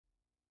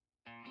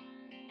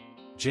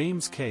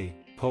James K.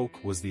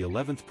 Polk was the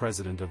 11th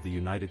President of the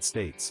United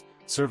States,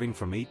 serving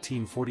from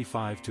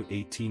 1845 to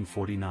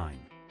 1849.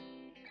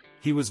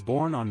 He was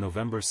born on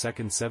November 2,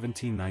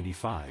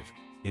 1795,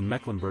 in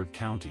Mecklenburg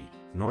County,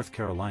 North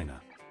Carolina,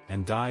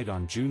 and died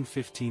on June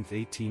 15,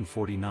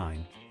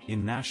 1849,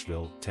 in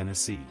Nashville,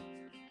 Tennessee.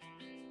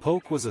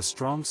 Polk was a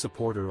strong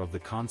supporter of the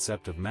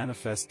concept of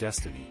manifest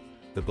destiny,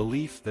 the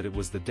belief that it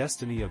was the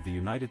destiny of the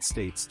United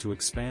States to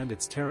expand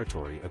its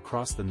territory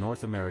across the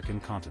North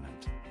American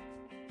continent.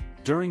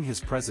 During his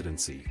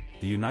presidency,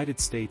 the United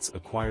States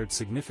acquired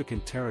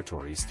significant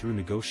territories through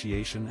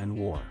negotiation and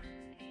war.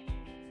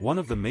 One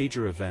of the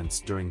major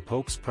events during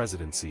Polk's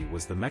presidency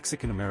was the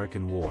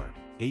Mexican-American War,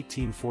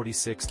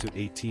 1846 to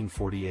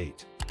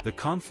 1848. The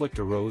conflict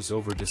arose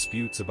over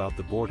disputes about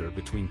the border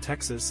between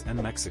Texas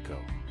and Mexico.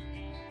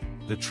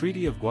 The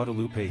Treaty of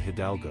Guadalupe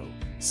Hidalgo,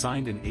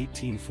 signed in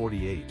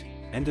 1848,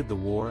 ended the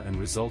war and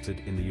resulted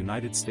in the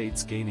United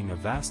States gaining a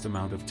vast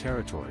amount of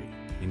territory,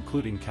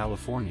 including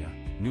California,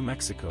 New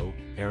Mexico,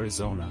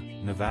 Arizona,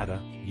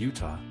 Nevada,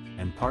 Utah,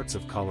 and parts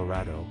of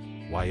Colorado,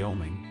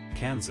 Wyoming,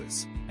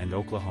 Kansas, and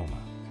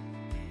Oklahoma.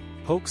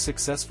 Polk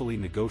successfully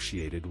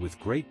negotiated with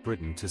Great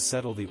Britain to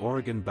settle the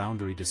Oregon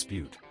boundary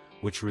dispute,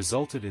 which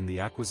resulted in the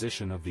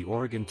acquisition of the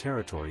Oregon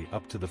Territory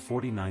up to the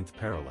 49th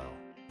parallel.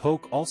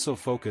 Polk also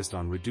focused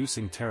on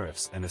reducing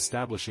tariffs and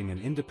establishing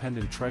an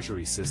independent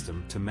treasury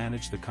system to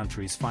manage the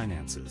country's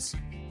finances.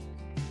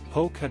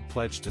 Polk had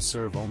pledged to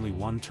serve only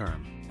one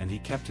term, and he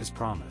kept his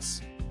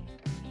promise.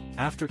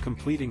 After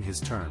completing his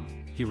term,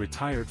 he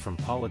retired from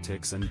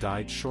politics and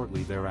died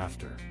shortly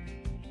thereafter.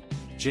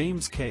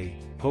 James K.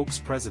 Polk's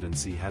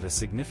presidency had a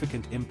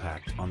significant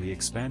impact on the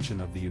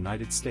expansion of the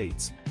United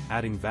States,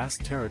 adding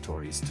vast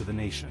territories to the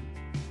nation.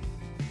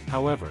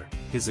 However,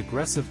 his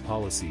aggressive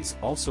policies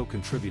also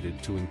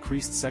contributed to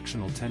increased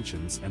sectional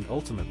tensions and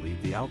ultimately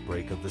the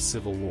outbreak of the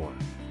Civil War.